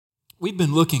We've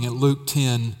been looking at Luke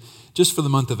 10 just for the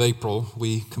month of April.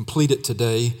 We complete it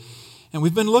today. And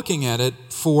we've been looking at it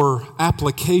for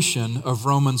application of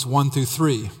Romans 1 through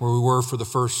 3, where we were for the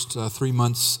first 3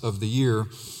 months of the year.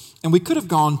 And we could have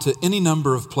gone to any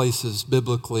number of places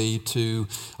biblically to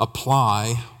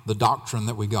apply the doctrine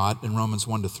that we got in Romans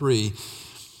 1 to 3.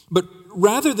 But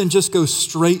rather than just go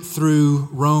straight through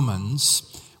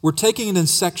Romans, we're taking it in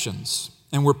sections,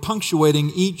 and we're punctuating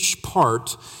each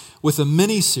part with a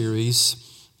mini-series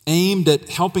aimed at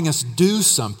helping us do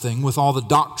something with all the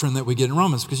doctrine that we get in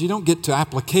Romans, because you don't get to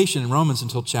application in Romans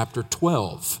until chapter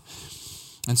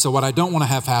 12. And so what I don't want to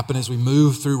have happen is we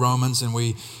move through Romans and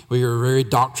we are very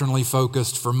doctrinally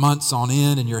focused for months on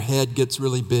end, and your head gets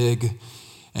really big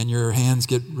and your hands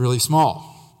get really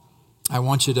small. I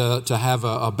want you to have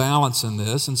a balance in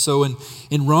this. And so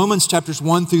in Romans chapters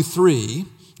 1 through 3,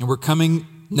 and we're coming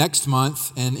next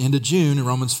month and into June in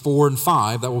Romans 4 and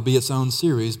 5, that will be its own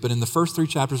series. But in the first 3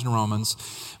 chapters in Romans,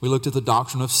 we looked at the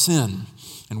doctrine of sin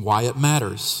and why it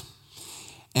matters.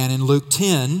 And in Luke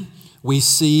 10, we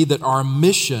see that our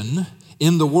mission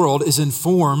in the world is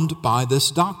informed by this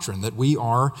doctrine, that we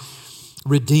are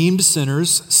redeemed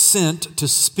sinners sent to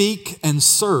speak and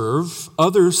serve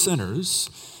other sinners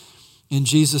in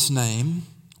Jesus' name,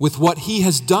 with what he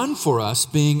has done for us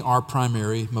being our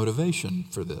primary motivation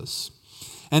for this.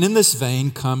 And in this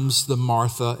vein comes the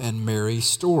Martha and Mary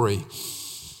story,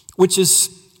 which is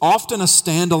often a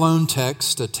standalone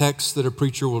text, a text that a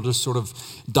preacher will just sort of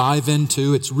dive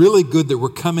into. It's really good that we're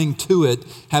coming to it,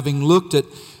 having looked at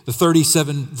the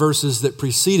 37 verses that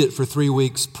precede it for 3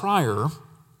 weeks prior,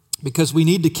 because we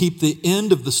need to keep the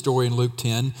end of the story in Luke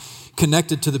 10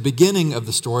 connected to the beginning of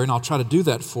the story, and I'll try to do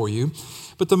that for you.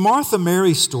 But the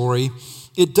Martha-Mary story,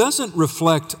 it doesn't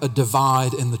reflect a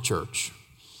divide in the church.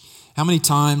 How many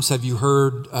times have you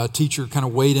heard a teacher kind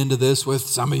of wade into this with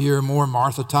some of you are more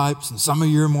Martha types and some of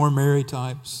you are more Mary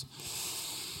types?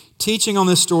 Teaching on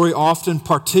this story often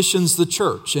partitions the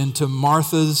church into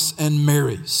Marthas and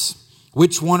Marys.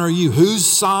 Which one are you? Whose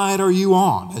side are you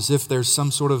on? As if there's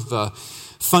some sort of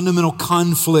fundamental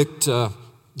conflict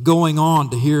going on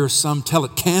to hear some tell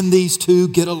it. Can these two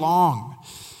get along?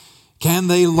 Can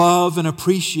they love and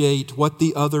appreciate what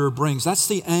the other brings? That's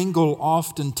the angle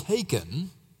often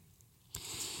taken.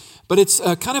 But it's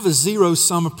kind of a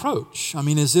zero-sum approach. I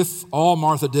mean, as if all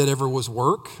Martha did ever was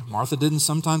work. Martha didn't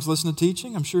sometimes listen to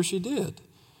teaching. I'm sure she did.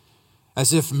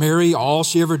 As if Mary, all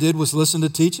she ever did was listen to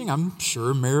teaching. I'm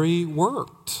sure Mary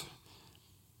worked.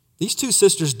 These two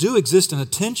sisters do exist in a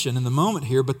tension in the moment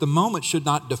here, but the moment should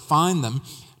not define them,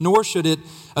 nor should it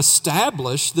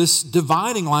establish this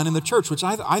dividing line in the church, which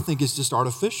I think is just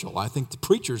artificial. I think the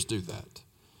preachers do that.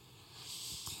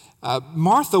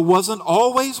 Martha wasn't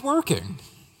always working.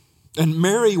 And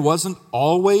Mary wasn't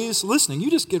always listening.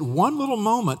 You just get one little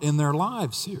moment in their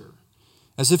lives here,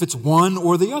 as if it's one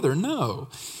or the other. No.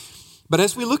 But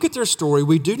as we look at their story,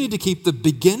 we do need to keep the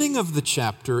beginning of the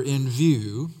chapter in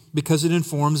view because it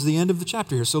informs the end of the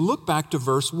chapter here. So look back to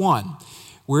verse 1.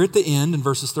 We're at the end in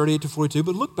verses 38 to 42,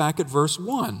 but look back at verse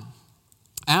 1.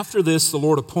 After this, the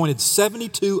Lord appointed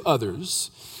 72 others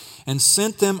and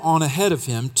sent them on ahead of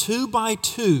him, 2 by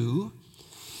 2,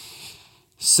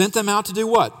 sent them out to do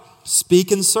what? Speak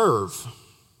and serve.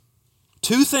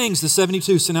 2 things the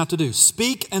 72 sent out to do.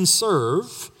 Speak and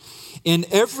serve in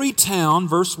every town,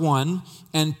 verse 1,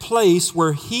 and place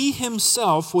where he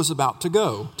himself was about to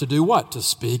go. To do what? To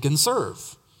speak and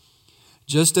serve.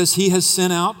 Just as he has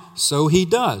sent out, so he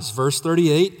does. Verse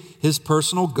 38, his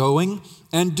personal going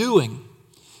and doing.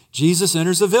 Jesus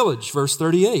enters a village, verse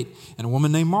 38, and a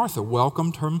woman named Martha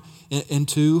welcomed him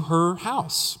into her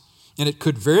house. And it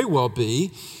could very well be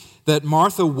that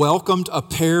Martha welcomed a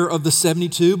pair of the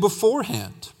 72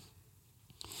 beforehand.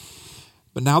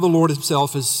 But now the Lord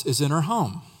himself is in her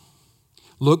home.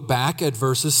 Look back at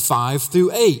verses 5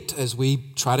 through 8 as we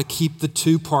try to keep the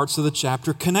 2 parts of the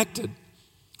chapter connected.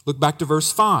 Look back to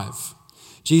verse 5.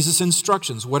 Jesus'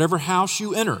 instructions, whatever house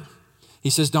you enter.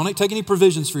 He says, don't take any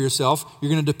provisions for yourself.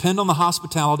 You're going to depend on the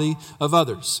hospitality of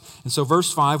others. And so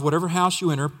verse 5, whatever house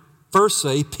you enter, first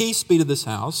say, peace be to this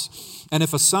house. And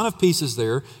if a son of peace is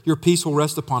there, your peace will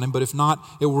rest upon him. But if not,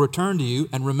 it will return to you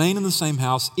and remain in the same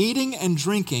house, eating and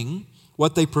drinking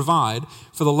what they provide.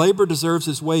 For the laborer deserves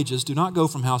his wages. Do not go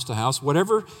from house to house.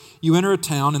 Whatever you enter a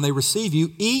town and they receive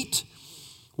you, eat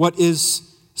what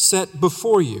is set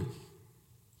before you.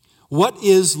 What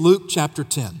is Luke chapter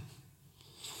 10?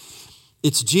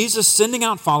 It's Jesus sending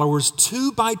out followers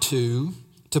 2 by 2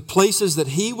 to places that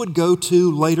he would go to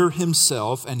later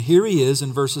himself. And here he is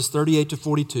in verses 38 to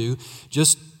 42,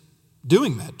 just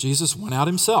doing that. Jesus went out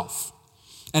himself.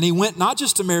 And he went not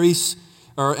just to Mary's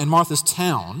and Martha's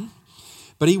town,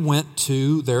 but he went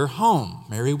to their home.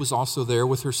 Mary was also there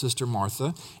with her sister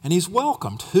Martha, and he's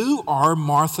welcomed. Who are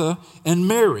Martha and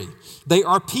Mary? They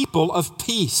are people of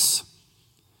peace.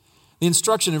 The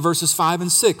instruction in verses 5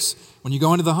 and 6, when you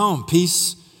go into the home,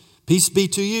 peace be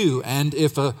to you. And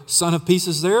if a son of peace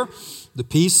is there, the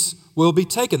peace will be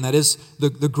taken. That is,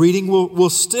 the greeting will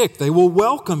stick. They will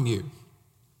welcome you.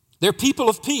 They're people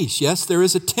of peace. Yes, there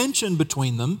is a tension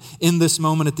between them in this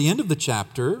moment at the end of the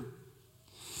chapter.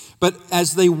 But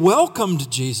as they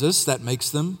welcomed Jesus, that makes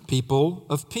them people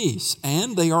of peace.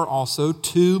 And they are also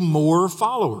two more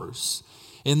followers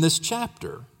in this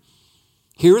chapter.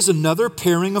 Here is another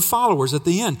pairing of followers at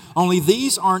the end. Only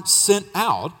these aren't sent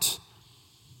out.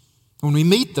 When we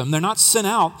meet them, they're not sent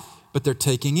out, but they're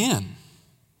taking in.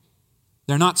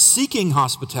 They're not seeking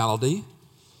hospitality,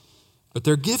 but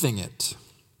they're giving it.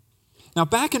 Now,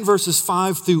 back in verses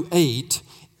 5 through 8,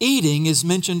 eating is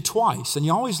mentioned twice. And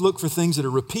you always look for things that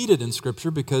are repeated in Scripture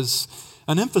because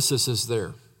an emphasis is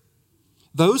there.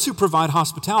 Those who provide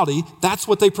hospitality, that's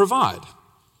what they provide.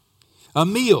 A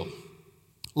meal,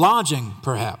 lodging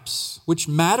perhaps, which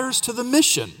matters to the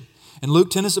mission. And Luke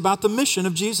 10 is about the mission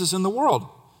of Jesus in the world,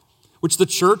 which the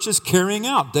church is carrying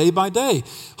out day by day.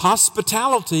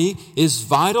 Hospitality is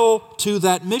vital to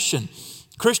that mission.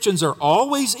 Christians are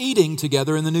always eating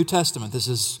together in the New Testament. This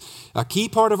is a key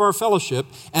part of our fellowship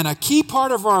and a key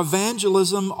part of our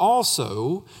evangelism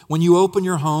also when you open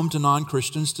your home to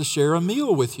non-Christians to share a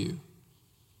meal with you.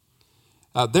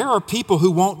 There are people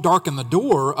who won't darken the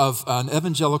door of an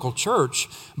evangelical church,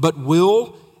 but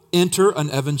will enter an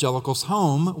evangelical's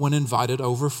home when invited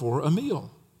over for a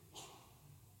meal.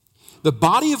 The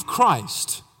body of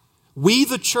Christ, we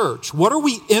the church, what are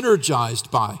we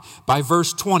energized by? By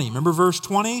verse 20. Remember verse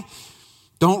 20?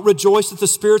 Don't rejoice that the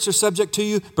spirits are subject to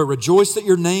you, but rejoice that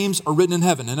your names are written in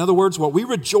heaven. In other words, what we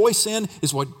rejoice in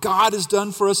is what God has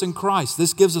done for us in Christ.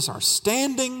 This gives us our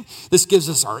standing. This gives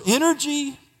us our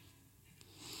energy.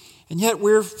 And yet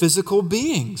we're physical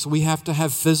beings. We have to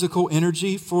have physical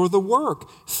energy for the work.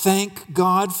 Thank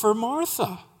God for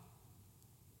Martha,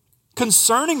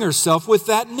 concerning herself with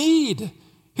that need.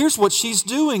 Here's what she's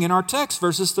doing in our text,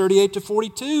 verses 38 to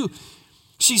 42.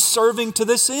 She's serving to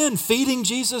this end, feeding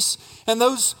Jesus and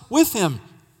those with him.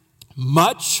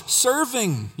 Much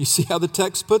serving. You see how the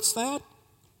text puts that?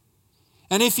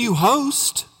 And if you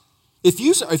host, if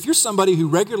you're somebody who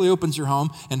regularly opens your home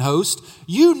and hosts,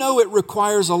 you know it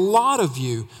requires a lot of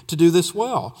you to do this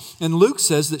well. And Luke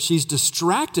says that she's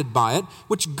distracted by it,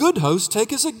 which good hosts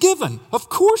take as a given. Of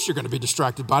course you're going to be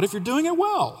distracted by it if you're doing it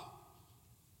well.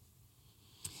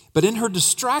 But in her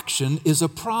distraction is a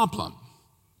problem.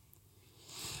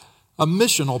 A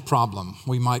missional problem,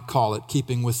 we might call it,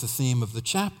 keeping with the theme of the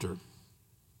chapter.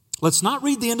 Let's not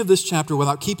read the end of this chapter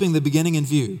without keeping the beginning in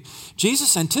view.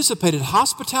 Jesus anticipated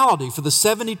hospitality for the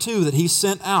 72 that he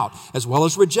sent out, as well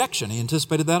as rejection. He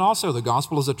anticipated that also. The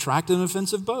gospel is attractive and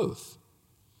offensive both.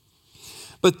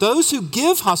 But those who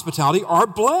give hospitality are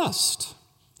blessed.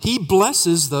 He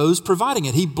blesses those providing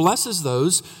it. He blesses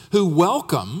those who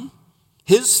welcome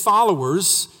his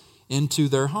followers into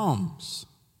their homes.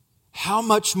 How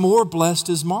much more blessed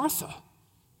is Martha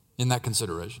in that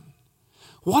consideration?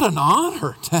 What an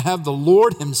honor to have the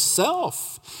Lord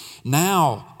himself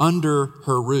now under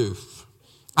her roof.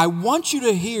 I want you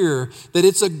to hear that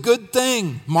it's a good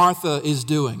thing Martha is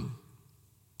doing.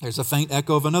 There's a faint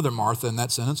echo of another Martha in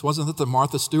that sentence. Wasn't it the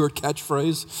Martha Stewart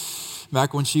catchphrase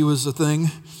back when she was a thing?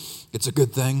 It's a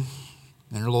good thing.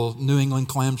 And her little New England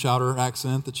clam chowder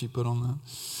accent that she put on that.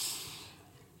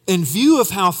 In view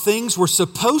of how things were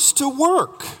supposed to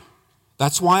work,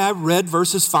 that's why I read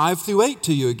verses 5 through 8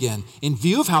 to you again. In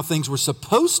view of how things were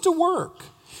supposed to work.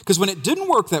 Because when it didn't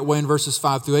work that way in verses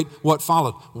 5 through 8, what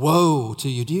followed? Woe to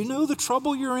you. Do you know the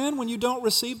trouble you're in when you don't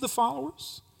receive the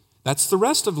followers? That's the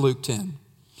rest of Luke 10.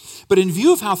 But in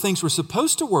view of how things were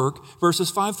supposed to work,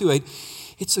 verses 5 through 8,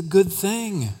 it's a good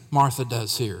thing Martha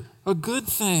does here. A good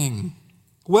thing.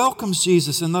 Welcomes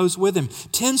Jesus and those with him.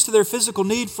 Tends to their physical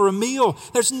need for a meal.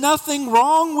 There's nothing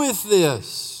wrong with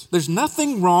this. There's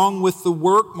nothing wrong with the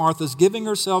work Martha's giving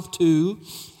herself to,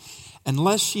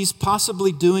 unless she's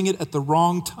possibly doing it at the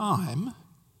wrong time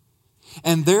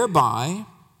and thereby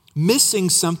missing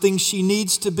something she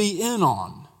needs to be in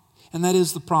on. And that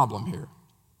is the problem here.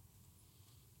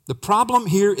 The problem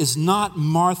here is not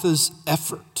Martha's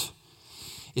effort.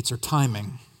 It's her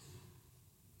timing.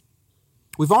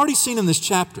 We've already seen in this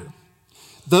chapter,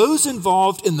 those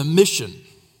involved in the mission,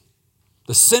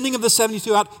 the sending of the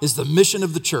 72 out is the mission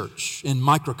of the church in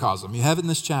microcosm. You have it in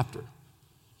this chapter.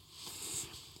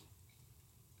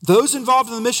 Those involved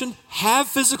in the mission have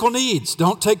physical needs.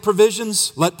 Don't take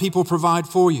provisions, let people provide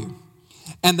for you.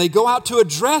 And they go out to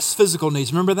address physical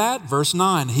needs. Remember that? Verse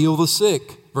 9, heal the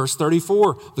sick. Verse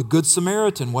 34, the Good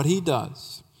Samaritan, what he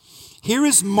does. Here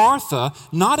is Martha,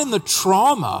 not in the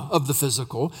trauma of the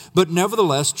physical, but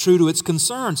nevertheless true to its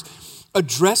concerns.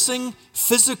 Addressing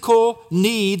physical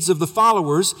needs of the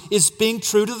followers is being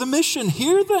true to the mission.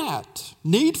 Hear that.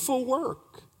 Needful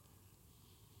work.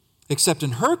 Except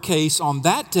in her case, on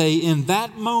that day, in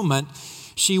that moment,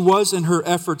 she was in her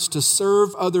efforts to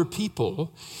serve other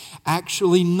people,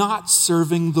 actually not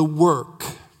serving the work.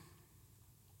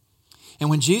 And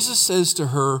when Jesus says to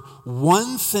her,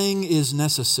 one thing is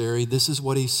necessary, this is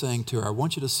what he's saying to her. I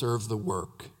want you to serve the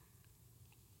work.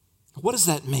 What does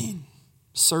that mean?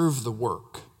 Serve the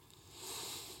work.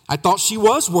 I thought she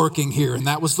was working here, and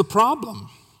that was the problem.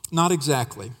 Not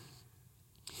exactly.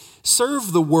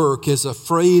 Serve the work is a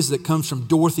phrase that comes from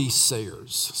Dorothy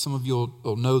Sayers. Some of you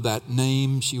will know that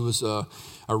name. She was a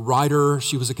writer.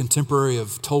 She was a contemporary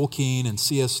of Tolkien and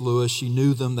C.S. Lewis. She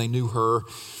knew them. They knew her.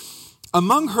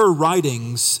 Among her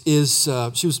writings is,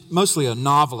 she was mostly a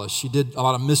novelist. She did a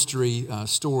lot of mystery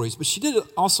stories, but she did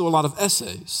also a lot of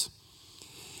essays.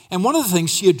 And one of the things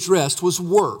she addressed was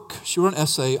work. She wrote an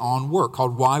essay on work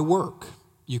called Why Work?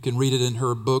 You can read it in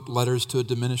her book, Letters to a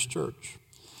Diminished Church.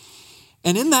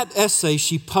 And in that essay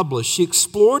she published, she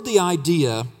explored the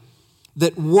idea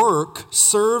that work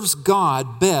serves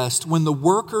God best when the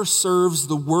worker serves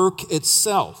the work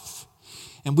itself.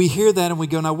 And we hear that and we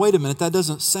go, now wait a minute, that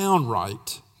doesn't sound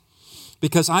right.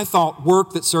 Because I thought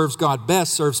work that serves God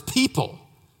best serves people,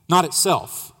 not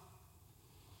itself.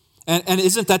 And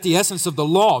isn't that the essence of the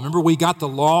law? Remember, we got the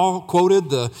law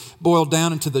quoted, boiled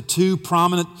down into the two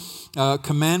prominent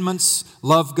commandments,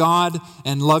 love God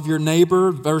and love your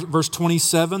neighbor. Verse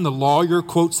 27, the lawyer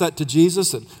quotes that to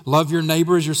Jesus, that love your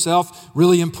neighbor as yourself,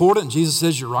 really important. And Jesus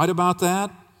says, you're right about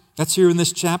that. That's here in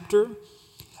this chapter.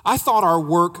 I thought our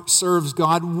work serves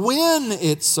God when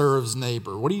it serves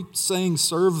neighbor. What are you saying,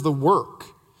 serve the work?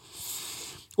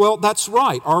 Well, that's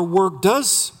right. Our work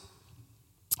does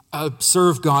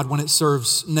serve God when it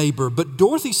serves neighbor. But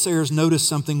Dorothy Sayers noticed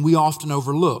something we often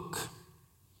overlook.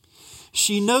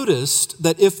 She noticed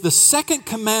that if the second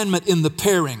commandment in the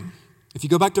pairing, if you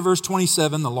go back to verse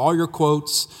 27, the lawyer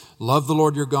quotes, love the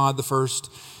Lord your God, the first,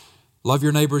 love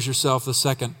your neighbor as yourself, the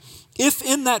second. If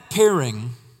in that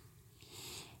pairing,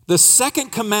 the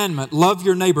second commandment, love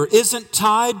your neighbor, isn't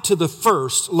tied to the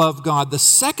first, love God, the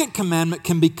second commandment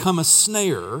can become a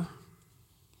snare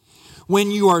when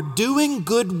you are doing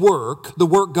good work, the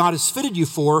work God has fitted you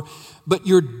for, but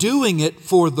you're doing it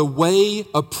for the way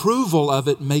approval of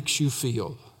it makes you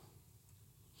feel.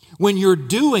 When you're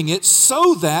doing it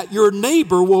so that your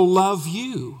neighbor will love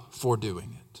you for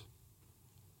doing it.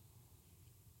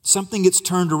 Something gets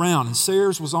turned around, and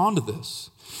Sayers was onto this.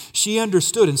 She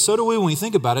understood, and so do we when we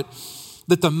think about it,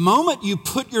 that the moment you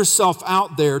put yourself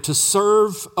out there to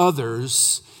serve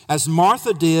others, as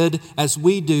Martha did, as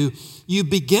we do, you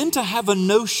begin to have a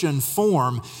notion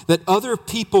form that other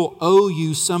people owe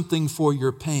you something for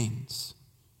your pains.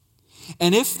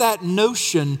 And if that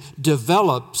notion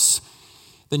develops,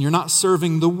 then you're not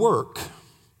serving the work.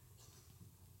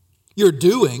 You're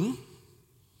doing,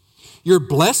 you're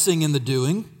blessing in the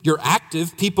doing, you're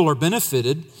active, people are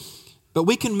benefited, but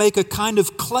we can make a kind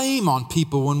of claim on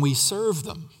people when we serve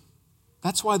them.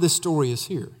 That's why this story is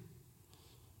here.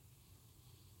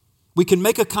 We can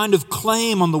make a kind of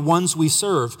claim on the ones we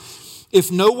serve. If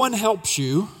no one helps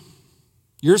you,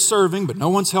 you're serving, but no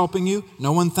one's helping you,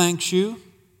 no one thanks you,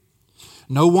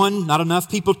 not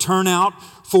enough people turn out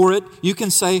for it, you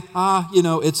can say,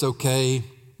 it's okay.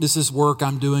 This is work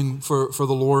I'm doing for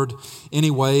the Lord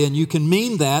anyway, and you can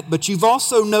mean that, but you've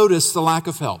also noticed the lack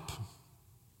of help.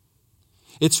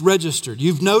 It's registered.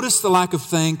 You've noticed the lack of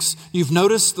thanks. You've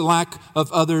noticed the lack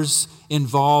of others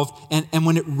involved. And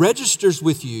when it registers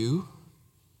with you,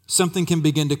 something can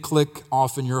begin to click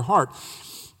off in your heart.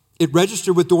 It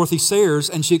registered with Dorothy Sayers,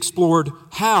 and she explored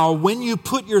how, when you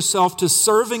put yourself to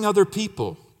serving other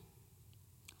people,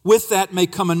 with that may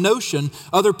come a notion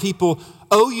other people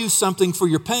owe you something for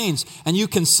your pains. And you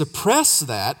can suppress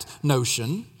that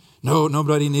notion. No,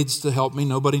 nobody needs to help me.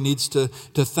 Nobody needs to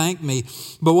thank me.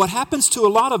 But what happens to a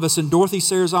lot of us in Dorothy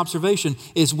Sayers' observation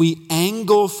is we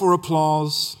angle for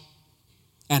applause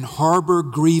and harbor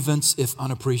grievance if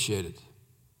unappreciated.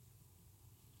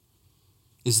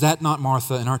 Is that not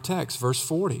Martha in our text? Verse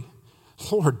 40.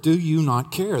 Lord, do you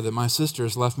not care that my sister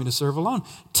has left me to serve alone?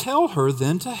 Tell her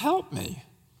then to help me.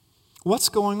 What's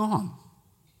going on?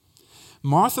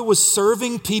 Martha was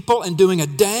serving people and doing a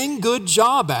dang good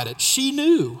job at it. She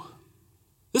knew.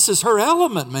 This is her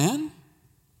element, man.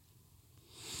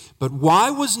 But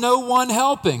why was no one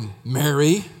helping?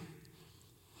 Mary,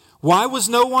 Why was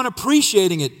no one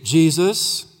appreciating it,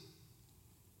 Jesus?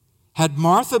 Had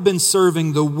Martha been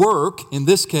serving the work, in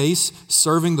this case,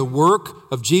 serving the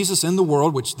work of Jesus in the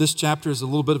world, which this chapter is a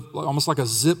little bit of, almost like a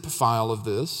zip file of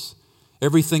this,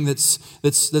 everything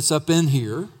that's up in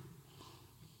here.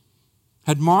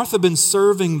 Had Martha been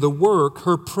serving the work,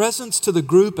 her presence to the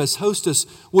group as hostess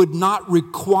would not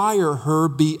require her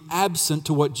be absent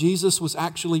to what Jesus was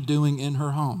actually doing in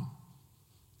her home.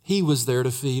 He was there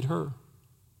to feed her.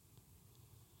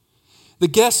 The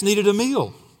guests needed a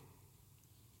meal.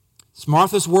 It's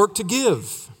Martha's work to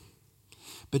give.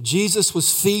 But Jesus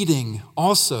was feeding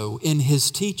also in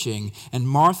his teaching, and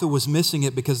Martha was missing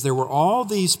it because there were all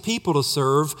these people to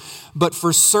serve, but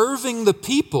for serving the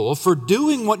people, for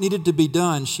doing what needed to be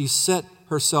done, she set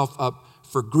herself up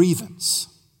for grievance.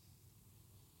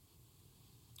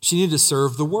 She needed to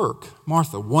serve the work.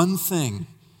 Martha, one thing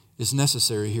is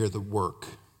necessary here, the work.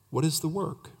 What is the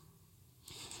work?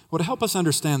 Well, to help us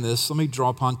understand this, let me draw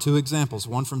upon two examples,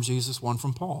 one from Jesus, one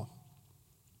from Paul.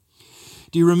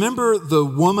 Do you remember the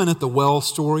woman at the well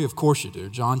story? Of course you do,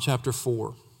 John chapter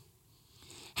 4.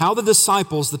 How the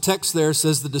disciples, the text there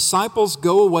says the disciples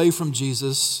go away from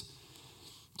Jesus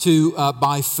to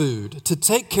buy food, to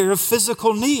take care of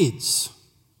physical needs.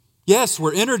 Yes,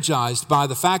 we're energized by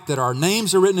the fact that our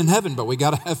names are written in heaven, but we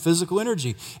got to have physical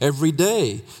energy every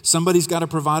day. Somebody's got to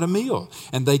provide a meal.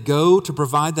 And they go to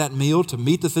provide that meal to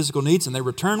meet the physical needs, and they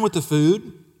return with the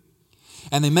food,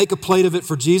 and they make a plate of it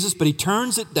for Jesus, but he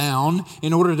turns it down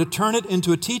in order to turn it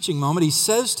into a teaching moment. He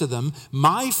says to them,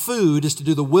 my food is to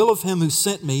do the will of him who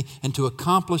sent me and to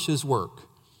accomplish his work.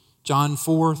 John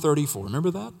 4:34. Remember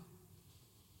that?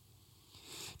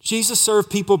 Jesus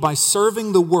served people by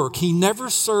serving the work. He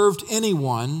never served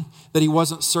anyone that he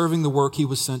wasn't serving the work he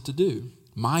was sent to do.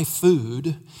 My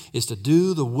food is to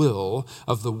do the will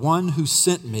of the one who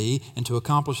sent me and to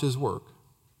accomplish his work.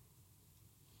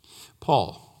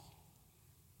 Paul.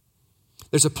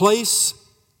 There's a place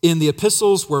in the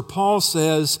epistles where Paul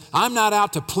says, I'm not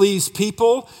out to please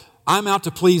people, I'm out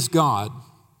to please God.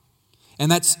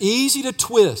 And that's easy to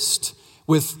twist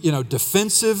with,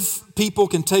 defensive people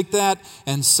can take that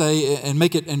and say, and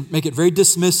make it very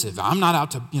dismissive. I'm not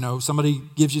out to, somebody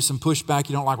gives you some pushback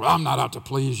you don't like, well, I'm not out to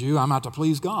please you, I'm out to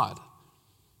please God.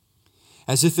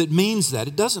 As if it means that.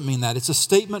 It doesn't mean that. It's a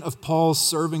statement of Paul's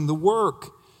serving the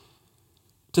work.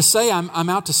 To say I'm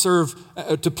out to serve,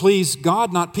 to please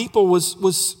God, not people,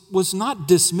 was not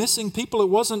dismissing people. It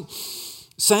wasn't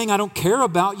saying I don't care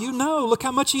about you. No, look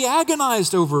how much he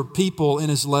agonized over people in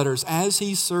his letters as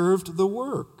he served the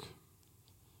work.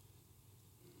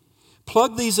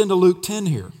 Plug these into Luke 10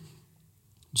 here.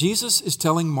 Jesus is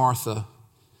telling Martha,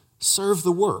 serve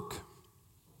the work.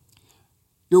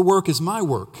 Your work is my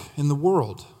work in the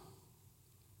world.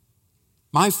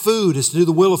 My food is to do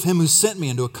the will of him who sent me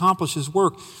and to accomplish his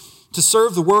work. To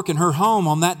serve the work in her home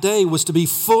on that day was to be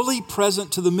fully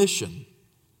present to the mission.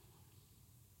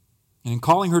 And in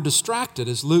calling her distracted,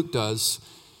 as Luke does,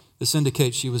 this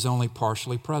indicates she was only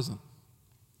partially present.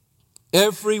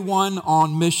 Everyone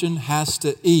on mission has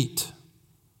to eat,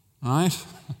 right?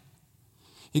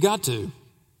 You got to.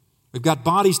 We've got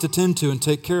bodies to tend to and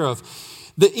take care of.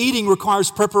 The eating requires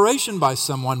preparation by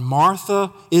someone.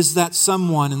 Martha is that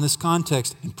someone in this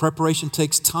context, and preparation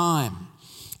takes time.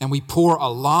 And we pour a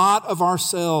lot of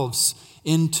ourselves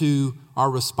into our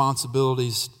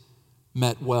responsibilities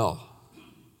met well.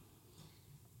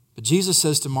 But Jesus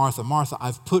says to Martha, Martha,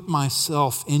 I've put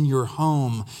myself in your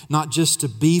home, not just to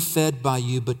be fed by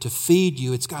you, but to feed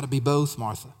you. It's got to be both,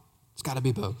 Martha. It's got to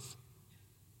be both.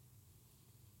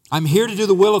 I'm here to do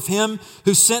the will of him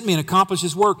who sent me and accomplish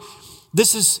his work.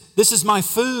 This is my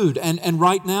food. And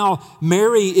right now,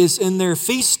 Mary is in there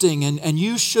feasting, and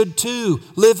you should too.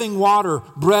 Living water,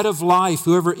 bread of life.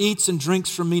 Whoever eats and drinks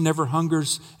from me never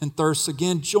hungers and thirsts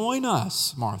again. Join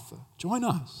us, Martha. Join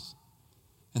us.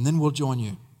 And then we'll join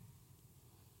you.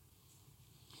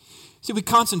 See, we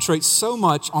concentrate so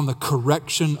much on the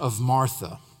correction of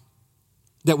Martha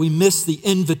that we miss the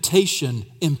invitation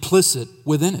implicit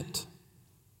within it.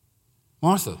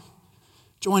 Martha,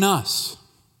 join us.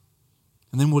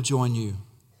 And then we'll join you,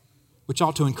 which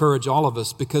ought to encourage all of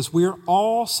us because we're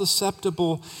all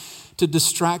susceptible to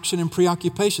distraction and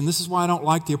preoccupation. This is why I don't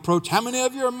like the approach, how many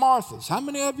of you are Marthas? How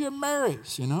many of you are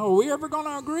Marys? Are we ever going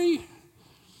to agree?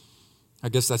 I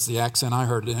guess that's the accent I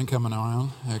heard then coming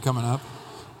up.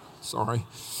 Sorry.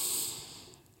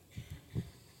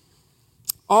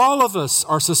 All of us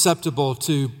are susceptible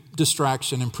to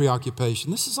distraction and preoccupation.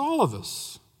 This is all of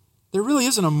us. There really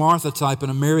isn't a Martha type and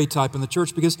a Mary type in the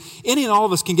church because any and all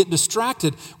of us can get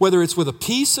distracted, whether it's with a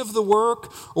piece of the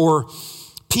work or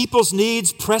people's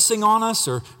needs pressing on us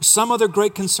or some other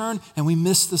great concern, and we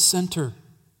miss the center.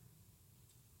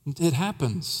 It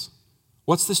happens.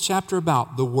 What's this chapter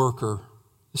about? The worker.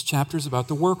 This chapter is about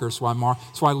the worker. That's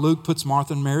why Luke puts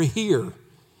Martha and Mary here.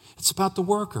 It's about the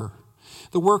worker.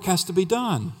 The work has to be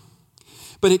done.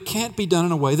 But it can't be done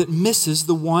in a way that misses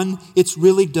the one it's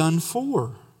really done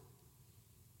for.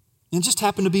 And it just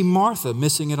happened to be Martha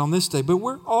missing it on this day. But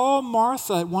we're all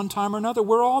Martha at one time or another.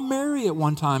 We're all Mary at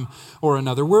one time or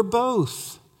another. We're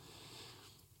both.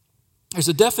 There's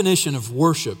a definition of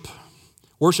worship.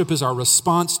 Worship is our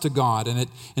response to God, and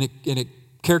it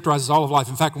characterizes all of life.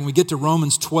 In fact, when we get to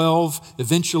Romans 12,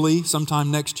 eventually,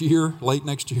 sometime next year, late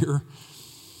next year,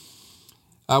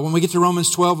 when we get to Romans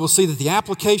 12, we'll see that the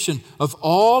application of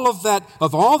all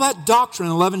that doctrine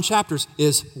in 11 chapters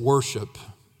is worship.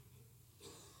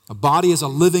 A body is a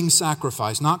living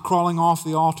sacrifice, not crawling off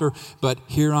the altar, but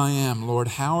here I am, Lord.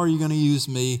 How are you going to use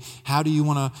me? How do you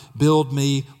want to build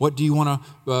me? What do you want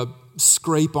to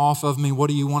scrape off of me? What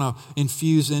do you want to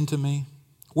infuse into me?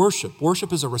 Worship.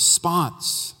 Worship is a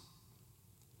response.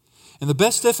 And the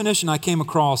best definition I came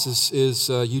across is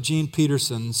Eugene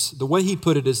Peterson's. The way he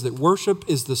put it is that worship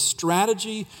is the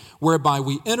strategy whereby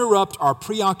we interrupt our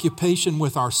preoccupation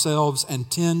with ourselves and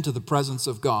tend to the presence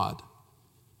of God.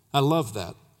 I love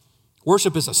that.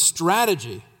 Worship is a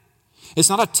strategy. It's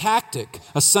not a tactic,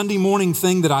 a Sunday morning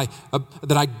thing that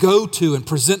I go to and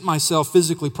present myself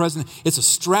physically present. It's a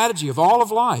strategy of all of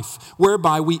life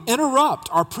whereby we interrupt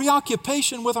our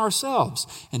preoccupation with ourselves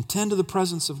and tend to the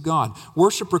presence of God.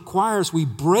 Worship requires we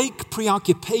break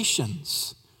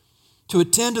preoccupations to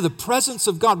attend to the presence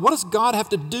of God. What does God have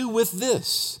to do with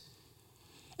this?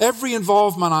 Every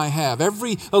involvement I have,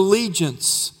 every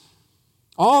allegiance,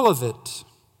 all of it.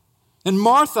 And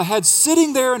Martha had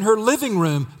sitting there in her living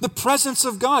room the presence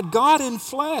of God, God in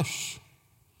flesh.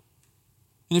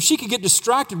 And if she could get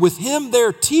distracted with him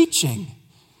there teaching,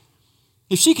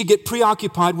 if she could get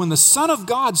preoccupied when the Son of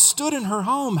God stood in her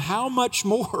home, how much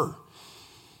more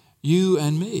you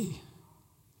and me?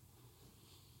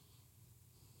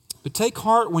 But take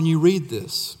heart when you read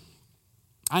this.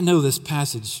 I know this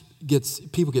passage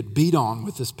people get beat on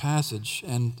with this passage,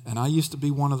 and I used to be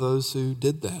one of those who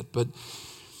did that, but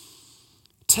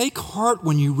take heart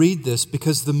when you read this,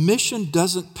 because the mission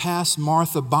doesn't pass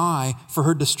Martha by for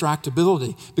her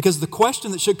distractibility. Because the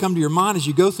question that should come to your mind as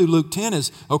you go through Luke 10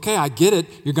 is, okay, I get it.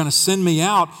 You're going to send me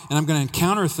out and I'm going to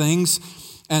encounter things.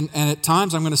 And at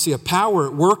times I'm going to see a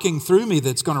power working through me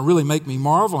that's going to really make me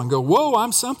marvel and go, whoa,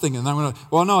 I'm something. And I'm going to,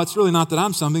 well, no, it's really not that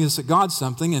I'm something. It's that God's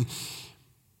something.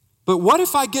 But what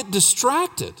if I get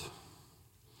distracted?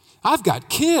 I've got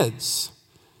kids.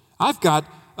 I've got...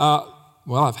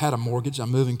 I've had a mortgage.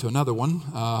 I'm moving to another one,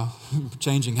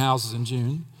 changing houses in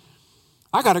June.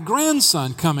 I got a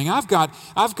grandson coming. I've got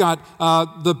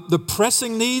the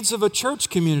pressing needs of a church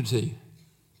community.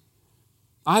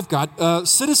 I've got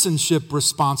citizenship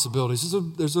responsibilities.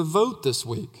 There's a vote this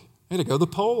week. I got to go to the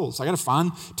polls. I got to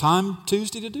find time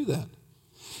Tuesday to do that.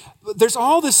 But there's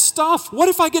all this stuff. What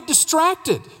if I get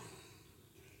distracted?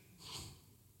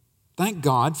 Thank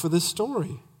God for this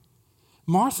story.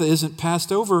 Martha isn't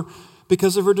passed over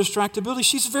because of her distractibility.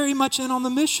 She's very much in on the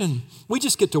mission. We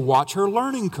just get to watch her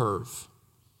learning curve.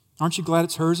 Aren't you glad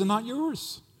it's hers and not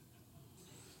yours?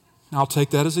 I'll take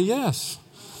that as a yes.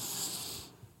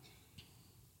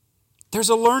 There's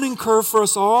a learning curve for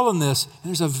us all in this. And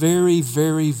there's a very,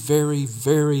 very, very,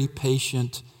 very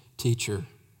patient teacher.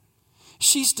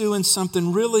 She's doing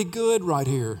something really good right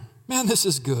here. Man, this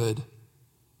is good.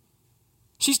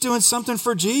 She's doing something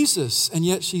for Jesus, and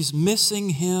yet she's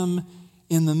missing him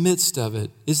in the midst of it.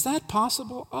 Is that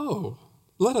possible? Oh,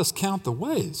 let us count the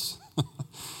ways.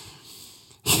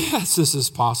 Yes, this is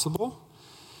possible.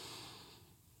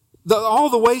 All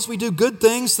the ways we do good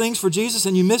things for Jesus,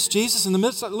 and you miss Jesus in the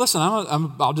midst of it. Listen,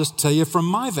 I'll just tell you from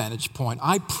my vantage point.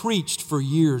 I preached for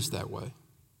years that way.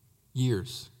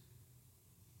 Years.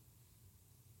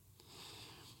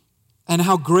 And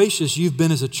how gracious you've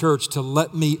been as a church to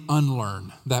let me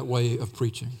unlearn that way of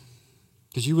preaching.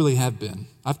 Because you really have been.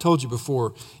 I've told you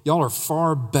before, y'all are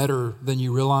far better than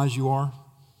you realize you are.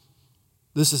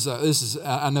 This is.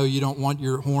 I know you don't want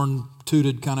your horn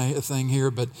tooted kind of thing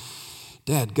here, but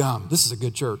dadgum, this is a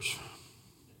good church.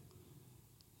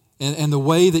 And the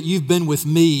way that you've been with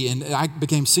me, and I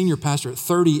became senior pastor at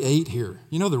 38 here.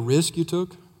 You know the risk you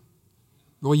took?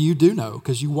 Well, you do know,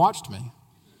 because you watched me.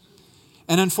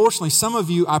 And unfortunately, some of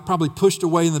you I probably pushed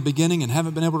away in the beginning and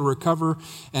haven't been able to recover,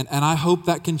 and I hope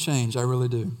that can change. I really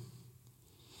do.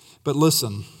 But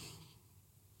listen,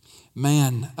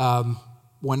 man,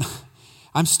 when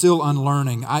I'm still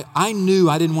unlearning. I knew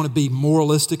I didn't want to be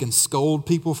moralistic and scold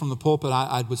people from the pulpit.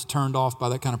 I was turned off by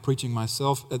that kind of preaching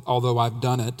myself, although I've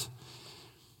done it.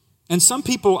 And some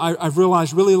people, I've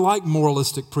realized, really like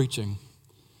moralistic preaching.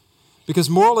 Because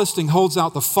moralistic preaching holds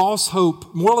out the false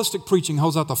hope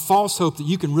that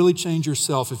you can really change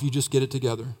yourself if you just get it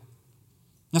together.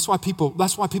 That's why people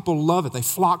love it. They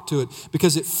flock to it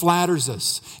because it flatters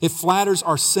us. It flatters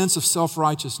our sense of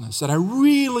self-righteousness, that I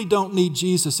really don't need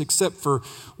Jesus except for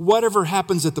whatever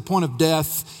happens at the point of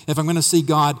death. If I'm going to see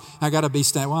God, I got to be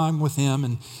well, I'm with him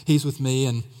and he's with me,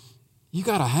 and you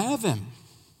got to have him.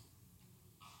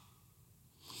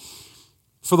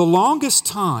 For the longest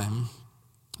time,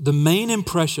 the main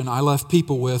impression I left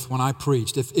people with when I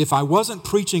preached, if I wasn't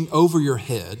preaching over your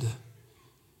head,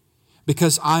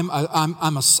 because I'm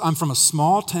from a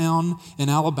small town in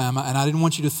Alabama, and I didn't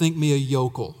want you to think me a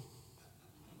yokel.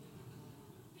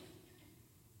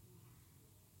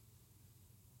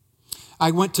 I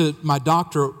went to my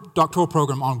doctoral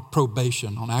program on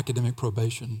probation, on academic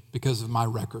probation, because of my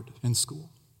record in school.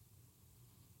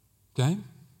 Okay?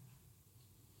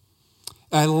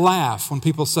 I laugh when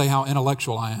people say how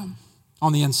intellectual I am.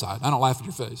 On the inside. I don't laugh at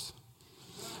your face.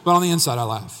 But on the inside, I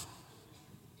laugh.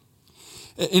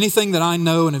 Anything that I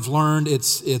know and have learned,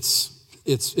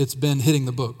 it's been hitting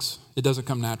the books. It doesn't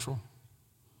come natural.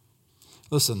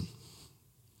 Listen,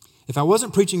 if I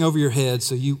wasn't preaching over your head,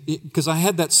 because I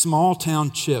had that small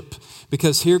town chip,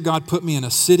 because here God put me in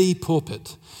a city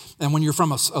pulpit. And when you're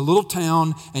from a little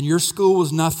town and your school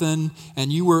was nothing,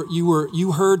 and you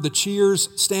heard the cheers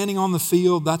standing on the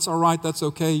field, that's all right, that's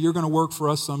okay. You're going to work for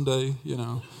us someday, you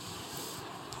know.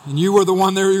 And you were the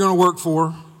one there you're going to work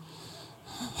for.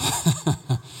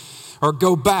 Or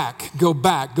go back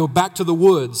to the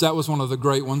woods. That was one of the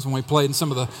great ones when we played in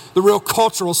some of the real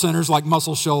cultural centers like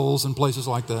Muscle Shoals and places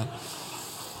like that.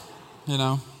 You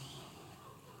know.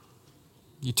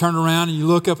 You turn around and you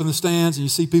look up in the stands and you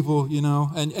see people, you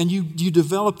know, and you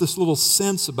develop this little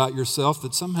sense about yourself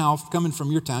that somehow coming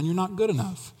from your town, you're not good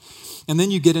enough. And then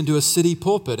you get into a city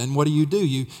pulpit, and what do?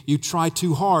 You try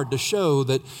too hard to show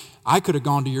that I could have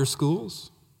gone to your schools.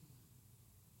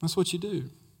 That's what you do.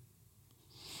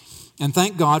 And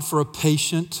thank God for a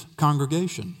patient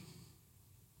congregation.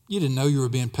 You didn't know you were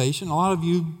being patient. A lot of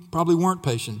you probably weren't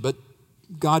patient, but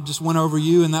God just went over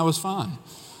you and that was fine.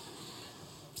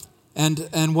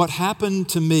 And what happened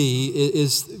to me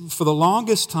is, for the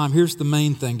longest time, here's the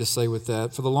main thing to say with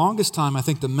that. For the longest time, I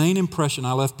think the main impression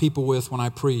I left people with when I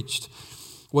preached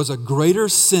was a greater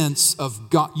sense of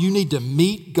God. You need to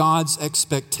meet God's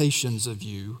expectations of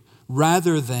you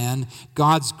rather than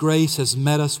God's grace has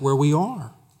met us where we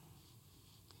are.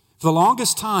 For the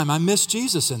longest time, I missed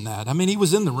Jesus in that. I mean, he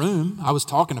was in the room. I was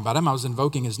talking about him. I was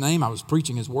invoking his name. I was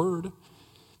preaching his word.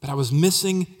 But I was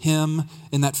missing him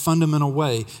in that fundamental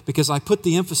way because I put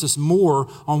the emphasis more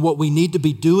on what we need to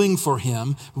be doing for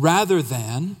him rather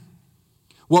than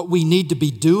what we need to be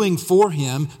doing for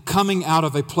him coming out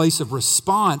of a place of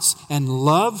response and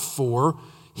love for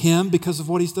him because of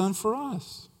what he's done for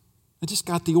us. I just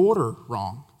got the order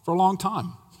wrong for a long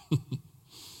time.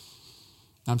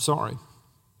 I'm sorry.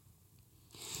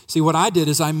 See, what I did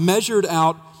is I measured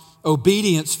out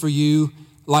obedience for you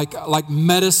like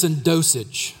medicine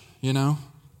dosage, you know?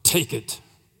 Take it.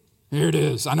 Here it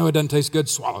is. I know it doesn't taste good,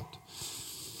 swallow it.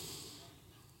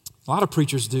 A lot of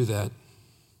preachers do that.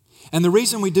 And the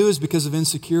reason we do is because of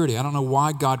insecurity. I don't know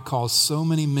why God calls so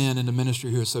many men into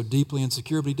ministry who are so deeply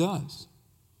insecure, but he does.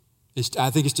 I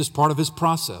think it's just part of his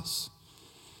process.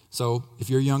 So if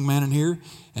you're a young man in here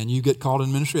and you get called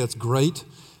in ministry, that's great.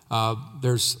 I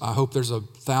hope there's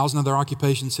 1,000 other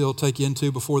occupations he'll take you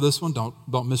into before this one.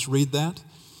 Don't misread that.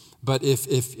 But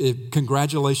if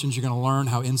congratulations, you're going to learn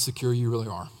how insecure you really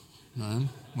are, right,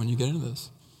 when you get into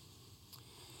this.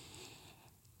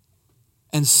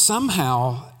 And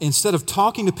somehow, instead of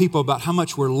talking to people about how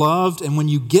much we're loved, and when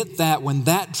you get that, when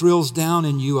that drills down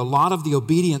in you, a lot of the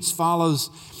obedience follows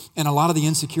and a lot of the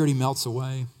insecurity melts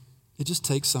away. It just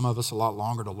takes some of us a lot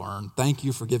longer to learn. Thank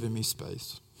you for giving me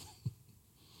space.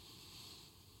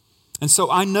 And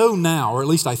so I know now, or at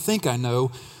least I think I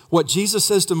know, what Jesus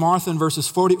says to Martha in verses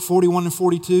 41 and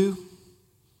 42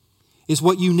 is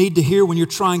what you need to hear when you're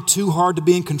trying too hard to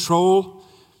be in control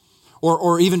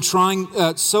or even trying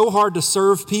so hard to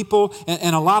serve people.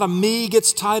 And a lot of me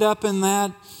gets tied up in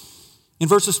that. In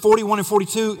verses 41 and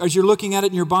 42, as you're looking at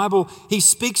it in your Bible, he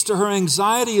speaks to her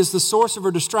anxiety as the source of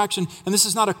her distraction. And this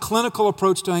is not a clinical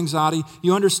approach to anxiety,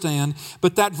 you understand.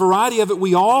 But that variety of it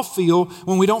we all feel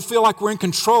when we don't feel like we're in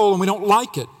control and we don't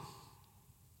like it.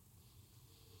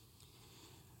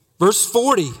 Verse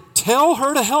 40, tell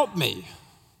her to help me.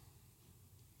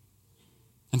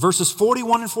 And verses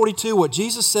 41 and 42, what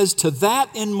Jesus says to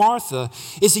that in Martha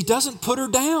is he doesn't put her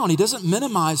down. He doesn't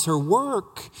minimize her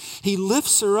work. He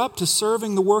lifts her up to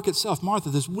serving the work itself. Martha,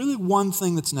 there's really one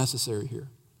thing that's necessary here.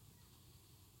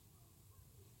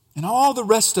 And all the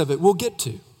rest of it we'll get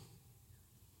to.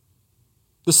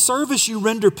 The service you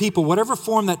render people, whatever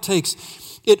form that takes,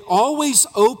 it always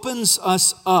opens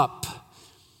us up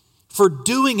for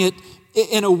doing it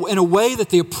in a way that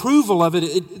the approval of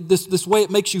this way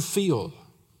it makes you feel.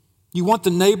 You want the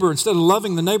neighbor, instead of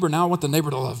loving the neighbor, now I want the neighbor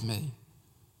to love me.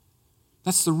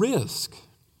 That's the risk.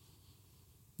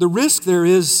 The risk there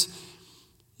is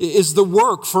the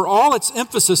work, for all its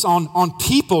emphasis on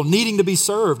people needing to be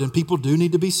served, and people do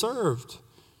need to be served.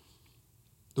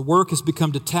 The work has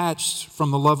become detached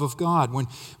from the love of God.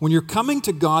 When you're coming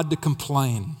to God to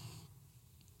complain,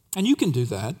 and you can do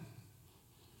that,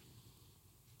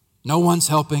 no one's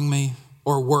helping me,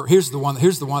 or work. Here's the one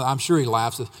I'm sure he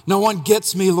laughs at. No one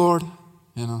gets me, Lord.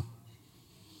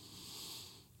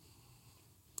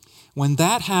 When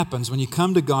that happens, when you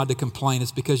come to God to complain,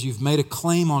 it's because you've made a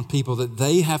claim on people that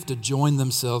they have to join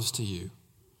themselves to you.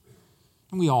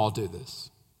 And we all do this.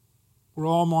 We're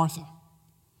all Martha.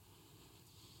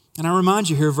 And I remind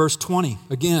you here, verse 20,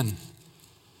 again,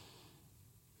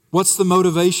 what's the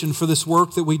motivation for this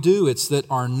work that we do? It's that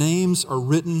our names are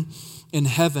written in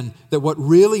heaven, that what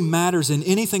really matters in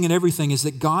anything and everything is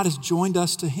that God has joined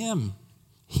us to Him.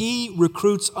 He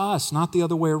recruits us, not the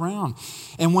other way around.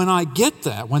 And when I get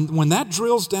that, when that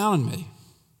drills down in me,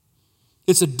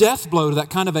 it's a death blow to that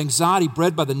kind of anxiety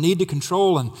bred by the need to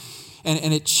control, and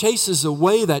it chases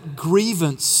away that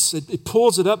grievance. It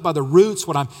pulls it up by the roots,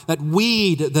 that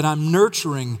weed that I'm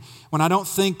nurturing when I don't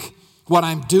think what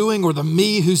I'm doing or the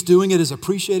me who's doing it is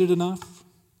appreciated enough.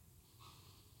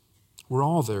 We're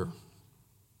all there.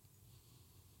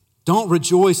 Don't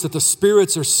rejoice that the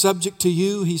spirits are subject to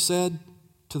you, he said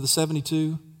to the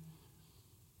 72.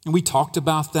 And we talked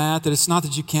about that it's not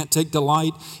that you can't take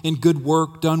delight in good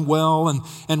work done well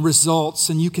and results,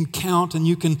 and you can count and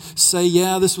you can say,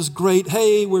 yeah, this was great.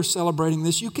 Hey, we're celebrating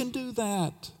this. You can do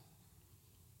that.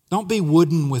 Don't be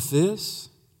wooden with this.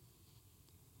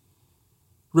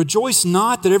 Rejoice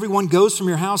not that everyone goes from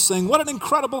your house saying, what an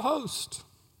incredible host.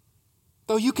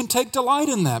 Though you can take delight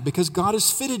in that because God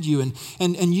has fitted you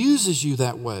and uses you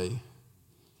that way.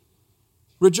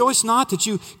 Rejoice not that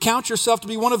you count yourself to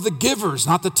be one of the givers,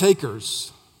 not the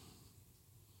takers.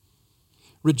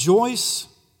 Rejoice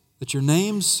that your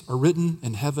names are written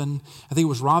in heaven. I think it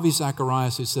was Ravi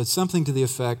Zacharias who said something to the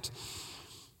effect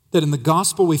that in the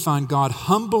gospel we find God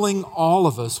humbling all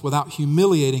of us without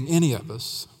humiliating any of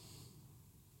us,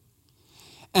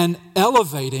 and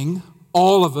elevating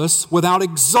all of us without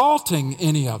exalting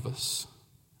any of us.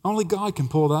 Only God can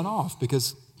pull that off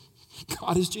because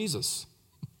God is Jesus.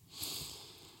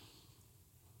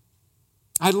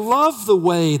 I love the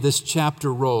way this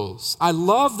chapter rolls. I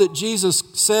love that Jesus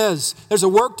says there's a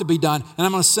work to be done and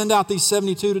I'm going to send out these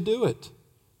 72 to do it.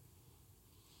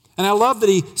 And I love that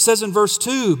he says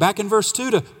back in verse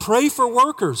 2, to pray for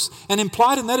workers. And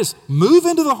implied in that is move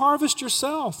into the harvest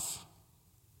yourself.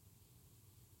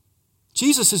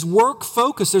 Jesus is work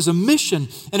focused. There's a mission,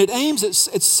 and it aims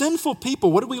at sinful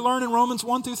people. What did we learn in Romans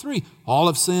 1-3? All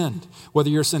have sinned. Whether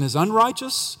your sin is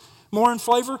unrighteous, more in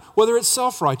flavor, whether it's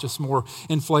self-righteous, more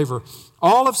in flavor.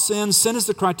 All have sinned. Sin is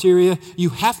the criteria. You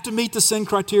have to meet the sin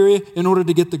criteria in order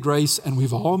to get the grace, and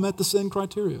we've all met the sin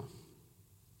criteria.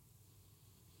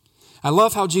 I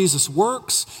love how Jesus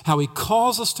works, how he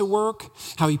calls us to work,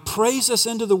 how he prays us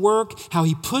into the work, how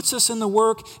he puts us in the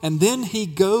work, and then he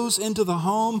goes into the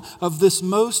home of this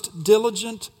most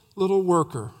diligent little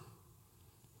worker.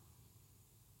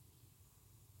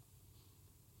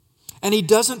 And he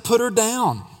doesn't put her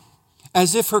down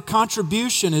as if her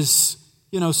contribution is,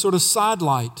 sort of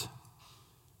sidelight,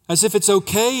 as if it's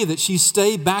okay that she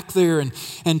stay back there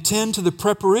and tend to the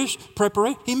preparation.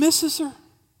 He misses her.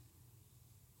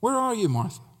 Where are you,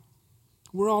 Martha?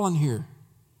 We're all in here.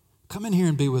 Come in here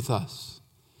and be with us.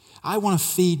 I want to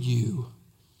feed you,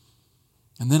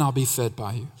 and then I'll be fed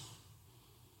by you.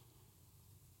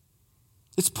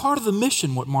 It's part of the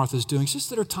mission what Martha's doing. It's just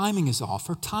that her timing is off.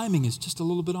 Her timing is just a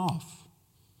little bit off.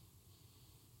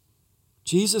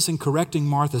 Jesus, in correcting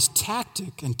Martha's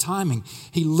tactic and timing,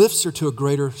 he lifts her to a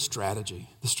greater strategy,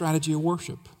 the strategy of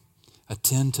worship.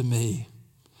 Attend to me.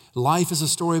 Life is a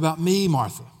story about me,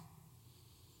 Martha.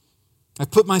 I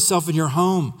put myself in your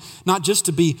home, not just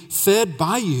to be fed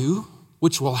by you,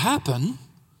 which will happen,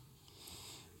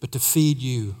 but to feed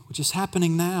you, which is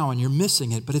happening now, and you're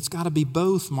missing it. But it's got to be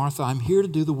both, Martha. I'm here to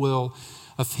do the will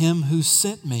of him who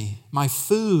sent me. My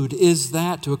food is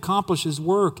that to accomplish his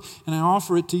work, and I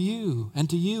offer it to you, and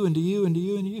to you, and to you, and to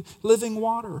you, and to you. Living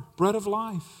water, bread of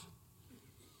life.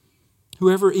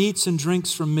 Whoever eats and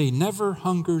drinks from me never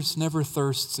hungers, never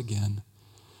thirsts again.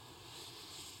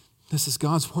 This is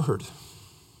God's word.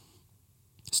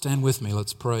 Stand with me,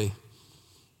 let's pray.